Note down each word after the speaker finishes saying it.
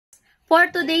For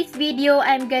today's video,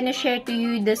 I'm gonna share to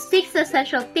you the 6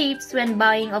 essential tips when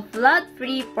buying of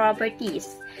flood-free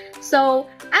properties.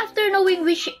 So, after knowing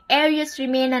which areas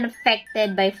remain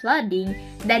unaffected by flooding,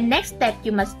 the next step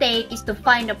you must take is to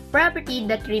find a property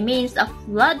that remains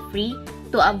flood-free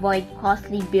to avoid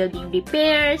costly building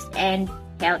repairs and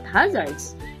health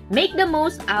hazards. Make the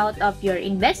most out of your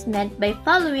investment by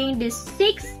following these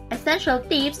 6 essential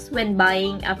tips when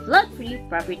buying a flood-free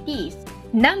properties.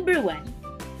 Number 1.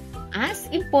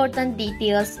 Ask important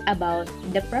details about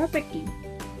the property.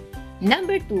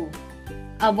 Number 2.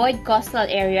 Avoid coastal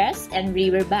areas and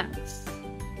riverbanks.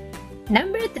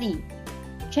 Number 3.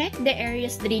 Check the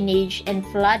area's drainage and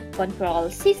flood control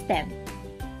system.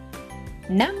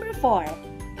 Number 4.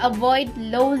 Avoid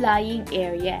low-lying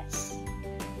areas.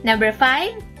 Number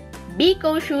 5. Be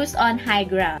cautious on high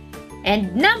ground.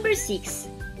 And number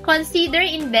 6. Consider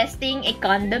investing a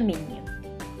condominium.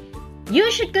 You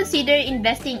should consider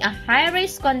investing a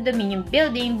high-rise condominium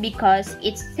building because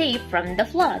it's safe from the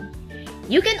flood.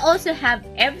 You can also have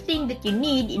everything that you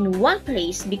need in one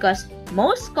place because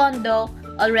most condo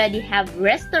already have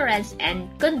restaurants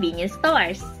and convenience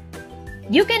stores.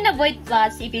 You can avoid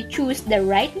floods if you choose the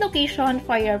right location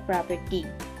for your property.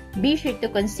 Be sure to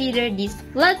consider these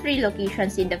flood-free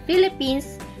locations in the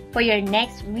Philippines for your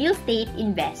next real estate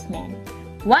investment.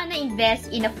 Wanna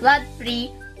invest in a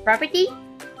flood-free property?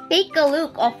 Take a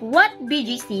look of what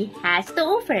BGC has to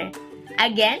offer.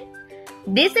 Again,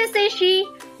 this is Ishi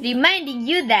reminding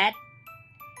you that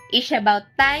it's about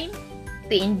time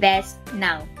to invest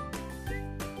now.